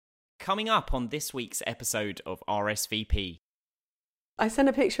Coming up on this week's episode of RSVP. I sent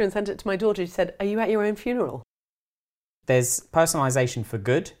a picture and sent it to my daughter. She said, "Are you at your own funeral?" There's personalisation for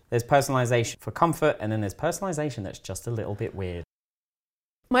good, there's personalisation for comfort, and then there's personalisation that's just a little bit weird.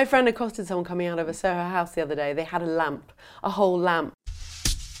 My friend accosted someone coming out of a Soho house the other day. They had a lamp, a whole lamp.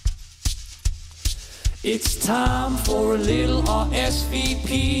 It's time for a little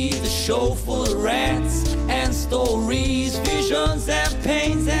RSVP, the show full of rants and stories, visions and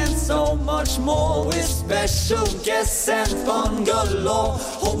pains and so much more, with special guests and fun galore.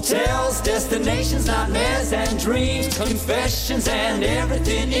 Hotels, destinations, nightmares and dreams, confessions and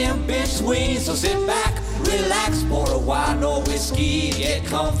everything in between. So sit back, relax, pour a wine or whiskey, get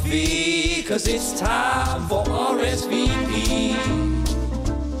comfy, 'cause it's time for RSVP.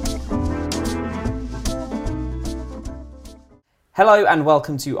 Hello and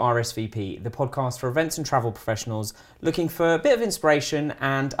welcome to RSVP, the podcast for events and travel professionals looking for a bit of inspiration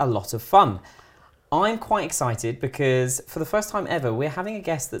and a lot of fun. I'm quite excited because for the first time ever, we're having a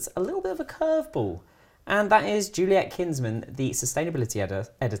guest that's a little bit of a curveball. And that is Juliet Kinsman, the sustainability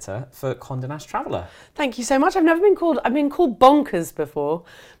editor for Condé Nast Traveller. Thank you so much. I've been called bonkers before,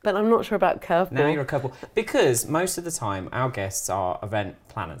 but I'm not sure about curveball. Now you're a curveball. Because most of the time our guests are event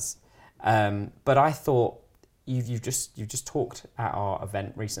planners. But I thought you've just talked at our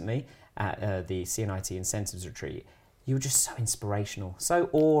event recently at the CNIT Incentives Retreat. You were just so inspirational, so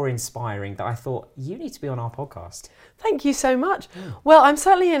awe-inspiring that I thought you need to be on our podcast. Thank you so much. Well, I'm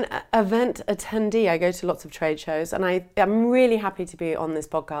certainly an event attendee. I go to lots of trade shows, and I'm really happy to be on this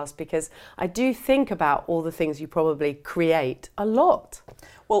podcast because I do think about all the things you probably create a lot.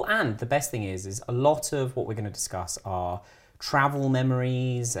 Well, and the best thing is a lot of what we're going to discuss are travel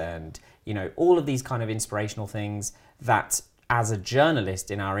memories and, you know, all of these kind of inspirational things that as a journalist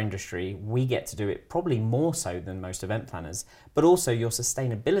in our industry, we get to do it probably more so than most event planners. But also your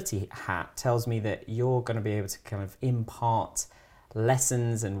sustainability hat tells me that you're going to be able to kind of impart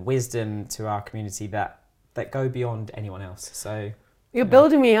lessons and wisdom to our community that go beyond anyone else. So you're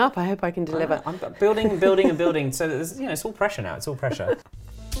building me up. I hope I can deliver. I'm building. So there's, it's all pressure now. It's all pressure.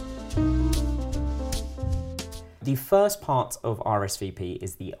 The first part of RSVP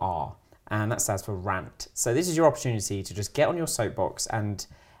is the R, and that stands for rant. So this is your opportunity to just get on your soapbox and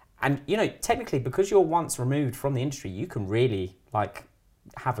technically, because you're once removed from the industry, you can really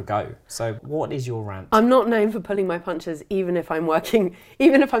have a go. So what is your rant? I'm not known for pulling my punches, even if I'm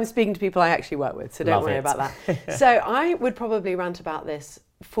speaking to people I actually work with, so don't worry about that. So I would probably rant about this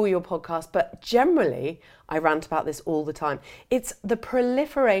for your podcast, but generally I rant about this all the time. It's the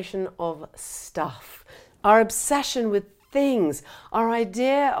proliferation of stuff. Our obsession with things, our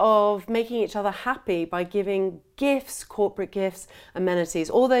idea of making each other happy by giving gifts, corporate gifts, amenities,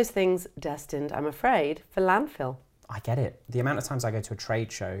 all those things destined, I'm afraid, for landfill. I get it. The amount of times I go to a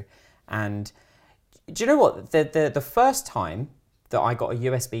trade show, and do you know what? The first time that I got a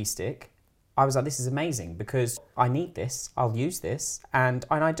USB stick, I was like, this is amazing because I need this, I'll use this, and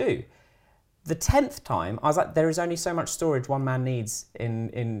I do. The 10th time, I was like, there is only so much storage one man needs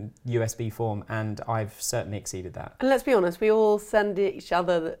in USB form, and I've certainly exceeded that. And let's be honest, we all send each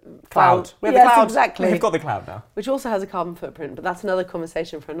other the cloud. We have yes, the cloud. Exactly. We've got the cloud now. Which also has a carbon footprint, but that's another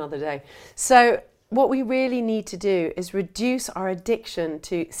conversation for another day. So what we really need to do is reduce our addiction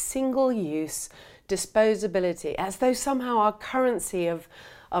to single-use disposability, as though somehow our currency of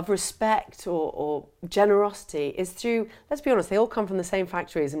respect or generosity is through, let's be honest, they all come from the same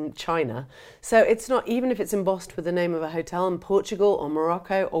factories in China. So it's not, even if it's embossed with the name of a hotel in Portugal or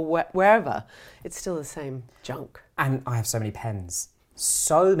Morocco or wherever, it's still the same junk. And I have so many pens.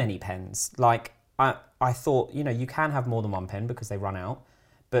 So many pens. I thought, you can have more than one pen because they run out.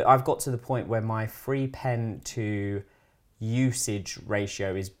 But I've got to the point where my free pen to usage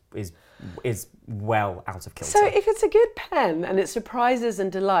ratio is well out of kilter. So if it's a good pen and it surprises and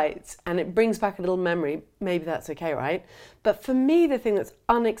delights and it brings back a little memory, maybe that's okay, right? But for me, the thing that's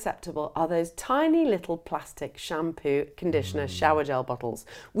unacceptable are those tiny little plastic shampoo, conditioner, shower gel bottles.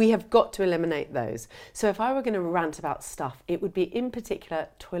 We have got to eliminate those. So if I were going to rant about stuff, it would be in particular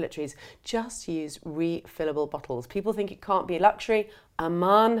toiletries. Just use refillable bottles. People think it can't be luxury.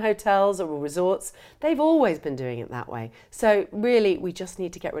 Aman hotels or resorts, they've always been doing it that way. So really, we just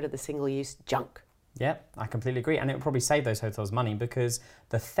need to get rid of the single-use junk. Yeah, I completely agree. And it would probably save those hotels money because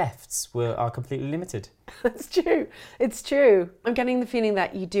the thefts are completely limited. That's true. It's true. I'm getting the feeling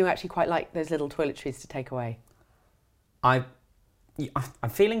that you do actually quite like those little toiletries to take away. I'm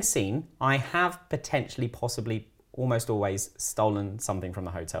feeling seen. I have potentially, possibly, almost always stolen something from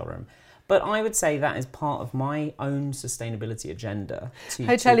the hotel room. But I would say that is part of my own sustainability agenda.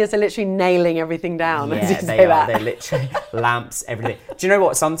 Hoteliers are literally nailing everything down as you Yeah, say they are. that. They're literally lamps, everything. Do you know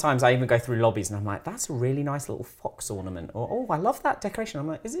what? Sometimes I even go through lobbies and I'm like, that's a really nice little fox ornament. Or, oh, I love that decoration. I'm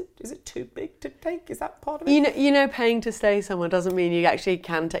like, is it too big to take? Is that part of it? You know, paying to stay somewhere doesn't mean you actually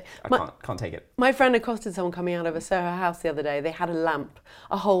can take. I can't take it. My friend accosted someone coming out of a Soho house the other day. They had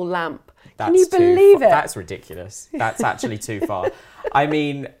a whole lamp. That's Can you believe it? That's ridiculous. That's actually too far. I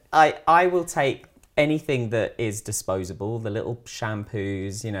mean, I will take anything that is disposable, the little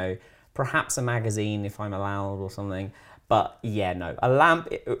shampoos, you know, perhaps a magazine if I'm allowed or something. But yeah, no, a lamp,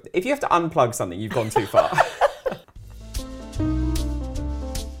 if you have to unplug something, you've gone too far.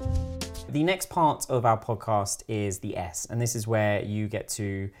 The next part of our podcast is the S, and this is where you get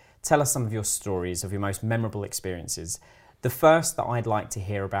to tell us some of your stories of your most memorable experiences. The first that I'd like to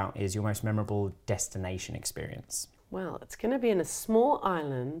hear about is your most memorable destination experience. Well, it's going to be in a small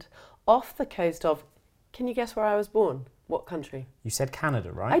island off the coast of, can you guess where I was born? What country? You said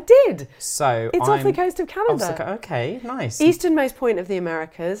Canada, right? I did. So It's off the coast of Canada. Okay, nice. Easternmost point of the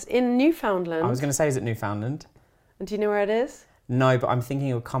Americas in Newfoundland. I was going to say, is it Newfoundland? And do you know where it is? No, but I'm thinking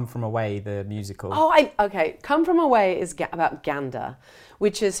it would Come From Away, the musical. Oh, okay. Come From Away is about Gander,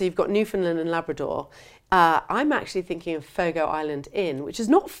 which is, so you've got Newfoundland and Labrador. I'm actually thinking of Fogo Island Inn, which is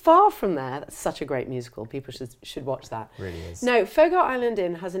not far from there. That's such a great musical. People should watch that. Really is. No, Fogo Island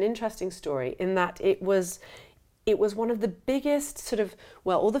Inn has an interesting story in that it was one of the biggest sort of,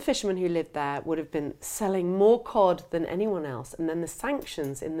 well, all the fishermen who lived there would have been selling more cod than anyone else. And then the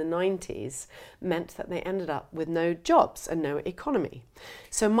sanctions in the 90s meant that they ended up with no jobs and no economy.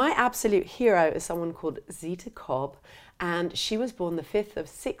 So my absolute hero is someone called Zita Cobb. And she was born the fifth of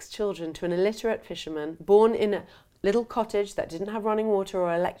 6 children to an illiterate fisherman, born in a little cottage that didn't have running water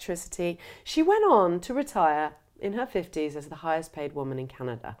or electricity. She went on to retire in her 50s as the highest paid woman in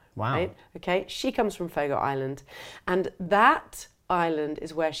Canada. Wow. Right? Okay, she comes from Fogo Island. And that island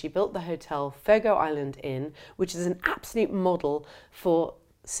is where she built the hotel Fogo Island Inn, which is an absolute model for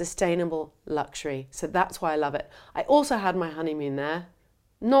sustainable luxury. So that's why I love it. I also had my honeymoon there.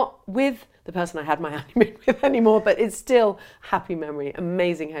 Not with the person I had my honeymoon with anymore, but it's still happy memory.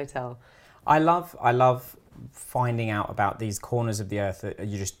 Amazing hotel. I love finding out about these corners of the earth that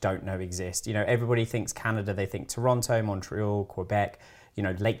you just don't know exist. You know, everybody thinks Canada, they think Toronto, Montreal, Quebec, you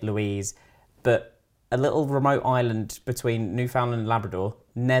know, Lake Louise, but a little remote island between Newfoundland and Labrador,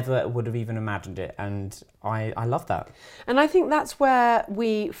 never would have even imagined it, and I love that. And I think that's where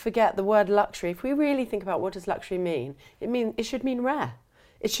we forget the word luxury. If we really think about what does luxury mean, it should mean rare.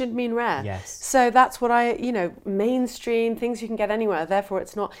 It should mean rare. Yes. So that's what mainstream, things you can get anywhere. Therefore,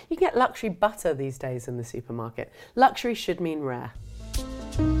 it's not, you can get luxury butter these days in the supermarket. Luxury should mean rare.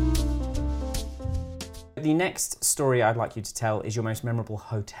 The next story I'd like you to tell is your most memorable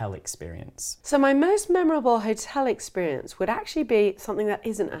hotel experience. So my most memorable hotel experience would actually be something that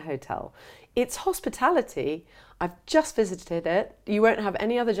isn't a hotel. It's hospitality. I've just visited it. You won't have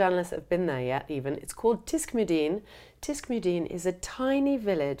any other journalists that have been there yet even. It's called Tiskmudeen. Tiskmudeen is a tiny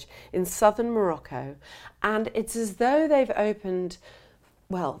village in southern Morocco, and it's as though they've opened,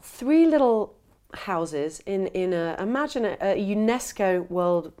 3 little houses imagine a UNESCO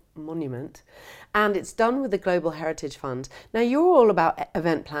World Monument, and it's done with the Global Heritage Fund. Now, you're all about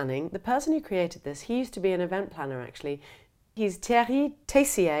event planning. The person who created this, he used to be an event planner actually. He's Thierry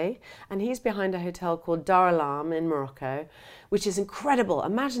Tessier, and he's behind a hotel called Dar Alam in Morocco, which is incredible.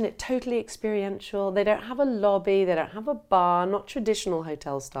 Imagine it totally experiential. They don't have a lobby, they don't have a bar, not traditional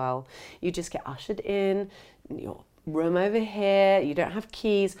hotel style. You just get ushered in, your room over here, you don't have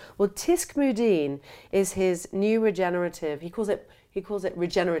keys. Well, Tiskmudeen is his new regenerative, he calls it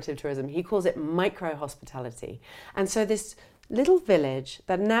regenerative tourism, he calls it micro-hospitality. And so this little village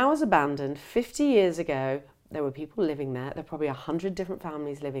that now is abandoned 50 years ago, there were people living there. There are probably 100 different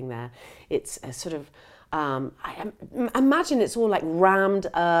families living there. It's a sort of, I imagine it's all like rammed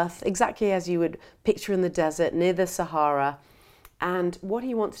earth, exactly as you would picture in the desert near the Sahara. And what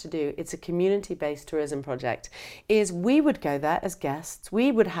he wants to do, it's a community-based tourism project, is we would go there as guests,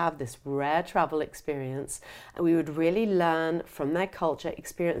 we would have this rare travel experience, and we would really learn from their culture,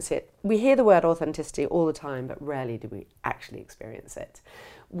 experience it. We hear the word authenticity all the time, but rarely do we actually experience it.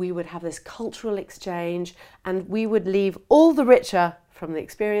 We would have this cultural exchange, and we would leave all the richer from the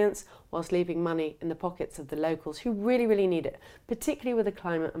experience whilst leaving money in the pockets of the locals who really, really need it, particularly with the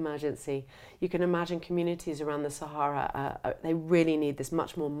climate emergency. You can imagine communities around the Sahara, they really need this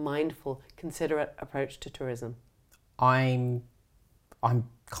much more mindful, considerate approach to tourism. I'm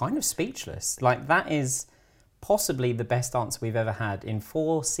kind of speechless. Like, that is possibly the best answer we've ever had in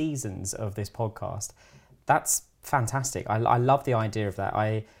 4 seasons of this podcast. That's fantastic. I love the idea of that.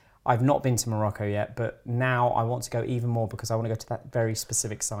 I I've not been to Morocco yet, but now I want to go even more because I want to go to that very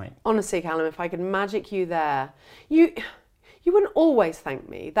specific site. Honestly, Callum, if I could magic you there, you wouldn't always thank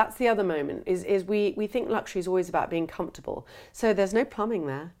me. That's the other moment, is we think luxury is always about being comfortable. So there's no plumbing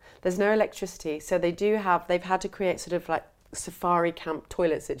there. There's no electricity. So they've had to create sort of like safari camp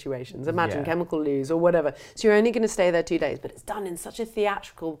toilet situations. Imagine chemical loos or whatever. So you're only going to stay there 2 days, but it's done in such a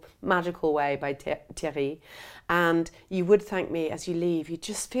theatrical, magical way by Thierry. And you would thank me as you leave. You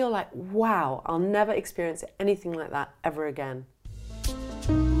just feel like, wow, I'll never experience anything like that ever again.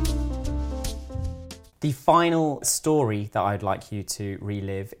 The final story that I'd like you to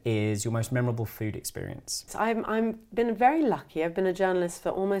relive is your most memorable food experience. So I've been very lucky. I've been a journalist for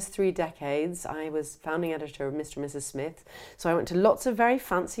almost 3 decades. I was founding editor of Mr. and Mrs. Smith. So I went to lots of very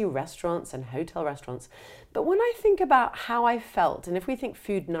fancy restaurants and hotel restaurants. But when I think about how I felt, and if we think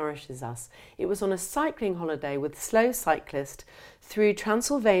food nourishes us, it was on a cycling holiday with Slow Cyclist through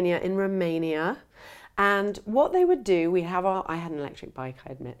Transylvania in Romania. And what they would do, I had an electric bike,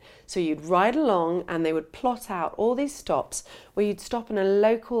 I admit. So you'd ride along and they would plot out all these stops where you'd stop in a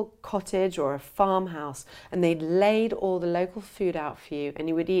local cottage or a farmhouse and they'd laid all the local food out for you and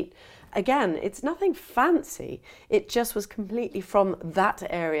you would eat. Again, it's nothing fancy. It just was completely from that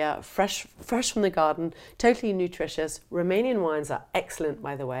area, fresh from the garden, totally nutritious. Romanian wines are excellent,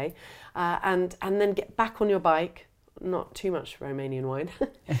 by the way. And then get back on your bike. Not too much Romanian wine.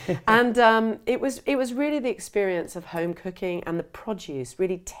 And it was really the experience of home cooking and the produce,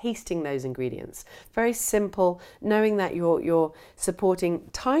 really tasting those ingredients. Very simple, knowing that you're supporting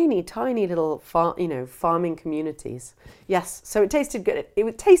tiny little farming communities. Yes, so it tasted good.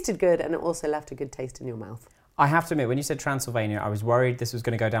 It tasted good and it also left a good taste in your mouth. I have to admit, when you said Transylvania, I was worried this was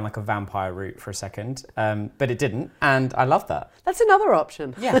going to go down like a vampire route for a second, but it didn't, and I love that. That's another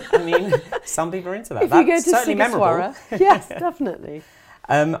option. Yeah, I mean, some people are into that. If That's you go to certainly memorable. Yes, definitely.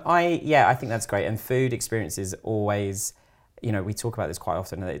 I think that's great, and food experiences always, we talk about this quite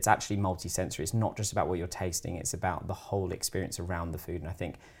often, that it's actually multi-sensory. It's not just about what you're tasting, it's about the whole experience around the food, and I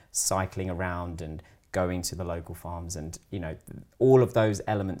think cycling around and going to the local farms and, all of those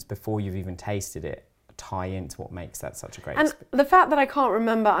elements before you've even tasted it tie into what makes that such a great experience. And the fact that I can't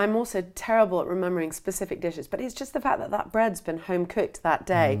remember, I'm also terrible at remembering specific dishes, but it's just the fact that bread's been home cooked that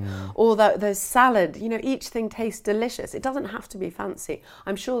day, or the salad, each thing tastes delicious. It doesn't have to be fancy.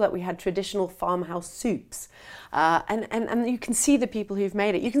 I'm sure that we had traditional farmhouse soups, and you can see the people who've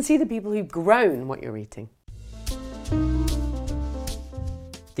made it. You can see the people who've grown what you're eating.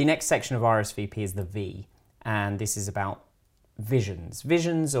 The next section of RSVP is the V, and this is about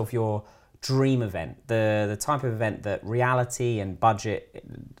visions of your dream event, the type of event that reality and budget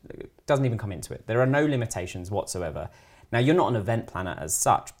doesn't even come into it. There are no limitations whatsoever. Now, you're not an event planner as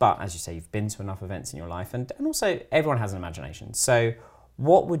such, but as you say, you've been to enough events in your life, and also everyone has an imagination. So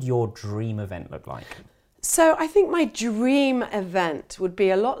what would your dream event look like? So I think my dream event would be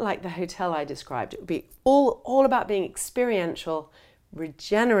a lot like the hotel I described. It would be all about being experiential,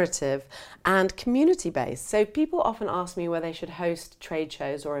 regenerative and community-based. So people often ask me where they should host trade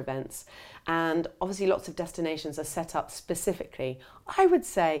shows or events, and obviously lots of destinations are set up specifically. I would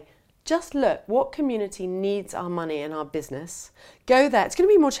say just look what community needs our money and our business. Go there. It's going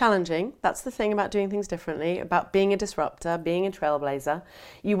to be more challenging. That's the thing about doing things differently, about being a disruptor, being a trailblazer.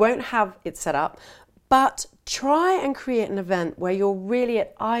 You won't have it set up, but try and create an event where you're really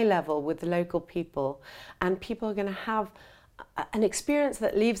at eye level with the local people, and people are going to have an experience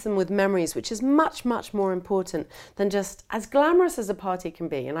that leaves them with memories, which is much, much more important than just as glamorous as a party can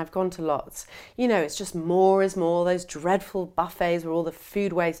be. And I've gone to lots. It's just more is more, those dreadful buffets where all the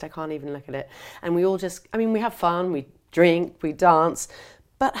food waste, I can't even look at it. And we all we have fun, we drink, we dance.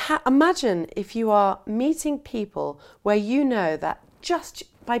 But imagine if you are meeting people where you know that just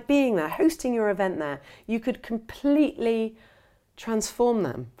by being there, hosting your event there, you could completely transform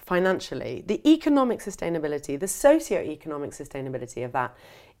them financially. The economic sustainability, the socio-economic sustainability of that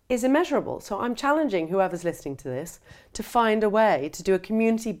is immeasurable. So I'm challenging whoever's listening to this to find a way to do a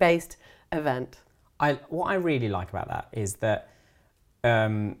community-based event. What I really like about that is that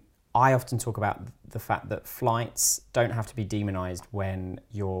I often talk about the fact that flights don't have to be demonized when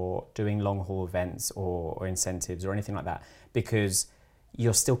you're doing long-haul events or incentives or anything like that, because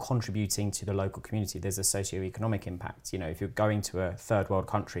you're still contributing to the local community. There's a socio-economic impact. If you're going to a third world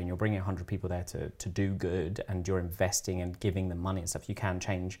country and you're bringing 100 people there to do good, and you're investing and giving them money and stuff, you can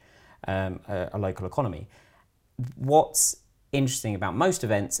change a local economy. What's interesting about most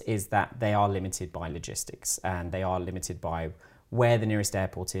events is that they are limited by logistics, and they are limited by where the nearest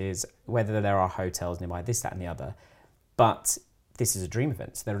airport is, whether there are hotels nearby, this, that and the other. But this is a dream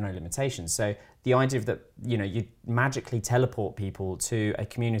event, so there are no limitations. So the idea of that, you know, you magically teleport people to a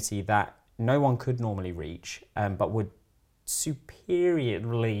community that no one could normally reach, but would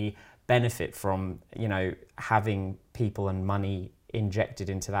superiorly benefit from, you know, having people and money injected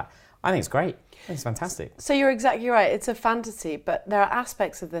into that. I think it's great. I think it's fantastic. So you're exactly right. It's a fantasy, but there are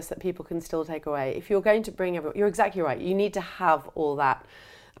aspects of this that people can still take away. If you're going to bring everyone, you're exactly right. You need to have all that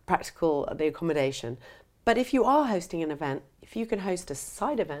practical, the accommodation. But if you are hosting an event, if you can host a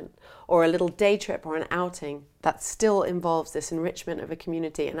side event or a little day trip or an outing that still involves this enrichment of a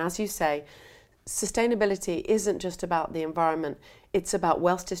community, and as you say, sustainability isn't just about the environment, it's about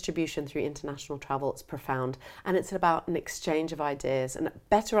wealth distribution through international travel. It's profound, and it's about an exchange of ideas, and a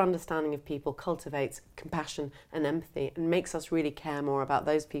better understanding of people cultivates compassion and empathy and makes us really care more about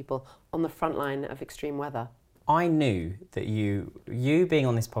those people on the front line of extreme weather. I knew that you being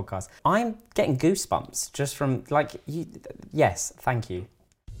on this podcast, I'm getting goosebumps just from you. Yes, thank you.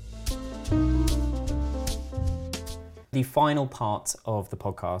 The final part of the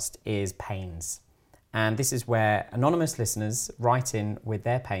podcast is pains. And this is where anonymous listeners write in with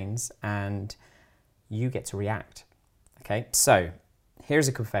their pains and you get to react. Okay, so here's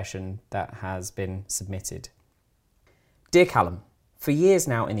a confession that has been submitted. Dear Callum, for years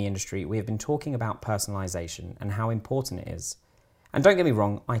now in the industry, we have been talking about personalisation and how important it is. And don't get me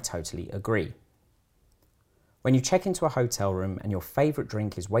wrong, I totally agree. When you check into a hotel room and your favourite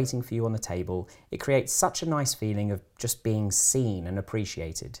drink is waiting for you on the table, it creates such a nice feeling of just being seen and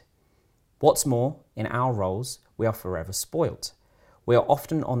appreciated. What's more, in our roles, we are forever spoilt. We are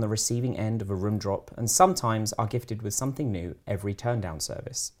often on the receiving end of a room drop and sometimes are gifted with something new every turn-down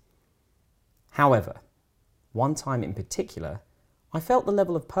service. However, one time in particular, I felt the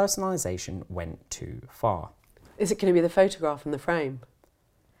level of personalisation went too far. Is it going to be the photograph in the frame?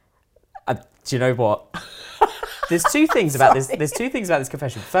 Do you know what? There's two things about this. There's two things about this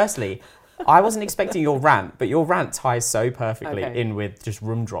confession. Firstly, I wasn't expecting your rant, but your rant ties so perfectly in with just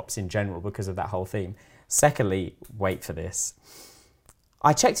room drops in general because of that whole theme. Secondly, wait for this.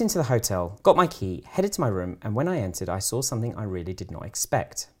 I checked into the hotel, got my key, headed to my room, and when I entered, I saw something I really did not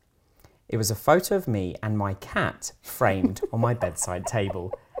expect. It was a photo of me and my cat framed on my bedside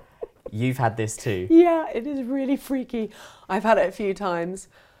table. You've had this too. Yeah, it is really freaky. I've had it a few times.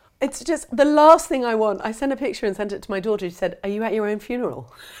 It's just the last thing I want. I sent a picture and sent it to my daughter. She said, "Are you at your own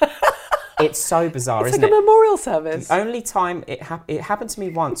funeral?" It's so bizarre, it's isn't it? It's like a memorial service. The only time it happened to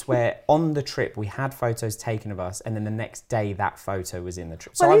me once where on the trip we had photos taken of us and then the next day that photo was in the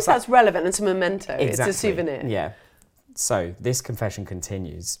trip. So well, at least that's relevant. It's a memento. Exactly. It's a souvenir. Yeah. So this confession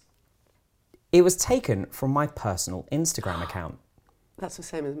continues. It was taken from my personal Instagram account. That's the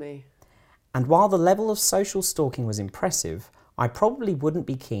same as me. And while the level of social stalking was impressive, I probably wouldn't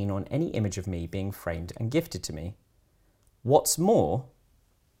be keen on any image of me being framed and gifted to me. What's more,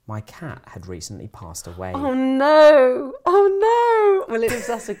 my cat had recently passed away. Oh no! Oh no! Well,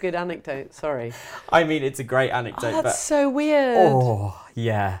 that's a good anecdote, sorry. I mean, it's a great anecdote, that's but... so weird. Oh,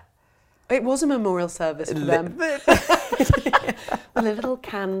 yeah. It was a memorial service for them. With a little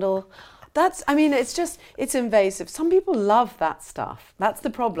candle. It's invasive. Some people love that stuff. That's the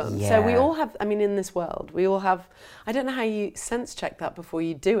problem. Yeah. So we all have, in this world, we all have, I don't know how you sense check that before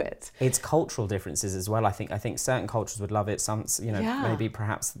you do it. It's cultural differences as well. I think certain cultures would love it. Some, maybe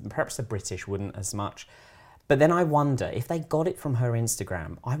perhaps the British wouldn't as much. But then I wonder if they got it from her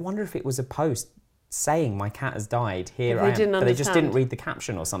Instagram. I wonder if it was a post saying my cat has died, here I am, but they just didn't read the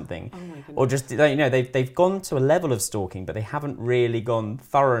caption or something. Oh my goodness. Or just, they've gone to a level of stalking, but they haven't really gone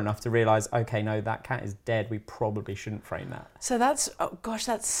thorough enough to realise, okay, no, that cat is dead, we probably shouldn't frame that. So that's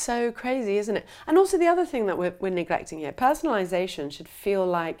so crazy, isn't it? And also the other thing that we're neglecting here, personalisation should feel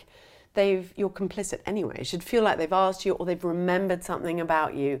like you're complicit anyway. It should feel like they've asked you or they've remembered something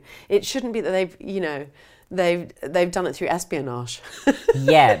about you. It shouldn't be that they've done it through espionage.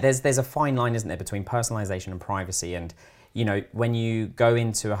 Yeah, there's a fine line, isn't there, between personalisation and privacy. And, when you go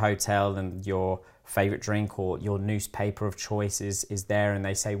into a hotel and your favourite drink or your newspaper of choice is there and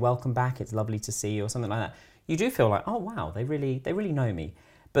they say, "Welcome back, it's lovely to see you," or something like that, you do feel like, oh, wow, they really know me.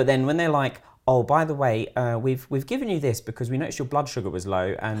 But then when they're like, "Oh, by the way, we've given you this because we noticed your blood sugar was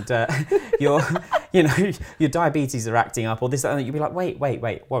low and your diabetes are acting up," or this, and you'll be like, wait,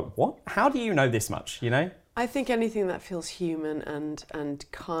 what? How do you know this much, I think anything that feels human and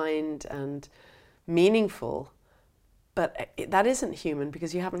kind and meaningful, but that isn't human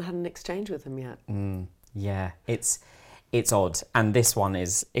because you haven't had an exchange with them yet. Yeah, it's odd, and this one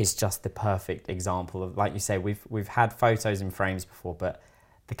is just the perfect example of, like you say, we've had photos in frames before, but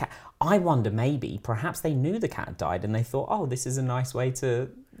the cat. I wonder, perhaps they knew the cat had died and they thought, oh, this is a nice way to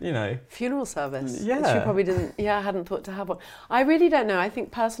funeral service. Yeah. She probably didn't, hadn't thought to have one. I really don't know. I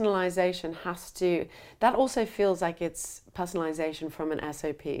think personalisation that also feels like it's personalisation from an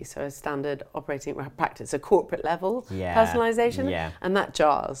SOP, so a standard operating practice, a corporate level personalisation, and that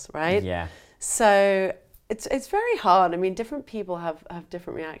jars, right? Yeah. So it's very hard. I mean, different people have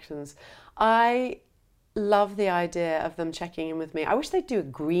different reactions. I love the idea of them checking in with me. I wish they'd do a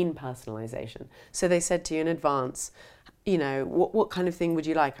green personalisation. So they said to you in advance, what kind of thing would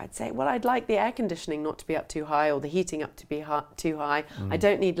you like? I'd say, well, I'd like the air conditioning not to be up too high or the heating up to be too high. I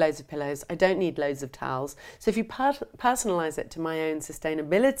don't need loads of pillows. I don't need loads of towels. So if you personalise it to my own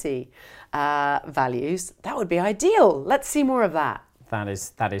sustainability values, that would be ideal. Let's see more of that. That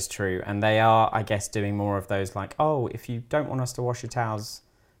is true. And they are, I guess, doing more of those like, oh, if you don't want us to wash your towels,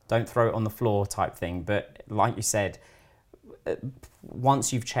 don't throw it on the floor type thing. But like you said,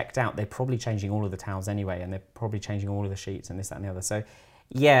 once you've checked out, they're probably changing all of the towels anyway, and they're probably changing all of the sheets and this, that, and the other. So,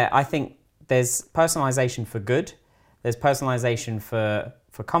 yeah, I think there's personalisation for good, there's personalisation for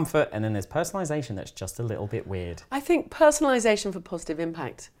comfort, and then there's personalisation that's just a little bit weird. I think personalisation for positive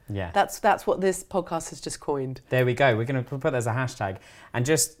impact. Yeah. That's what this podcast has just coined. There we go. We're going to put that as a hashtag. And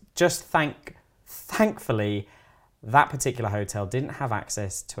just thankfully, that particular hotel didn't have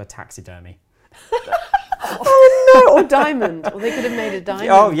access to a taxidermy. Oh no, or diamond. Or they could have made a diamond.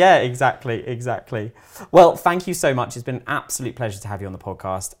 Oh yeah, exactly. Well, thank you so much. It's been an absolute pleasure to have you on the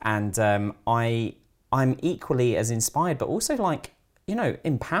podcast. And I'm equally as inspired, but also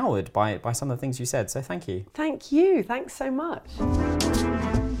empowered by some of the things you said. So thank you. Thank you. Thanks so much.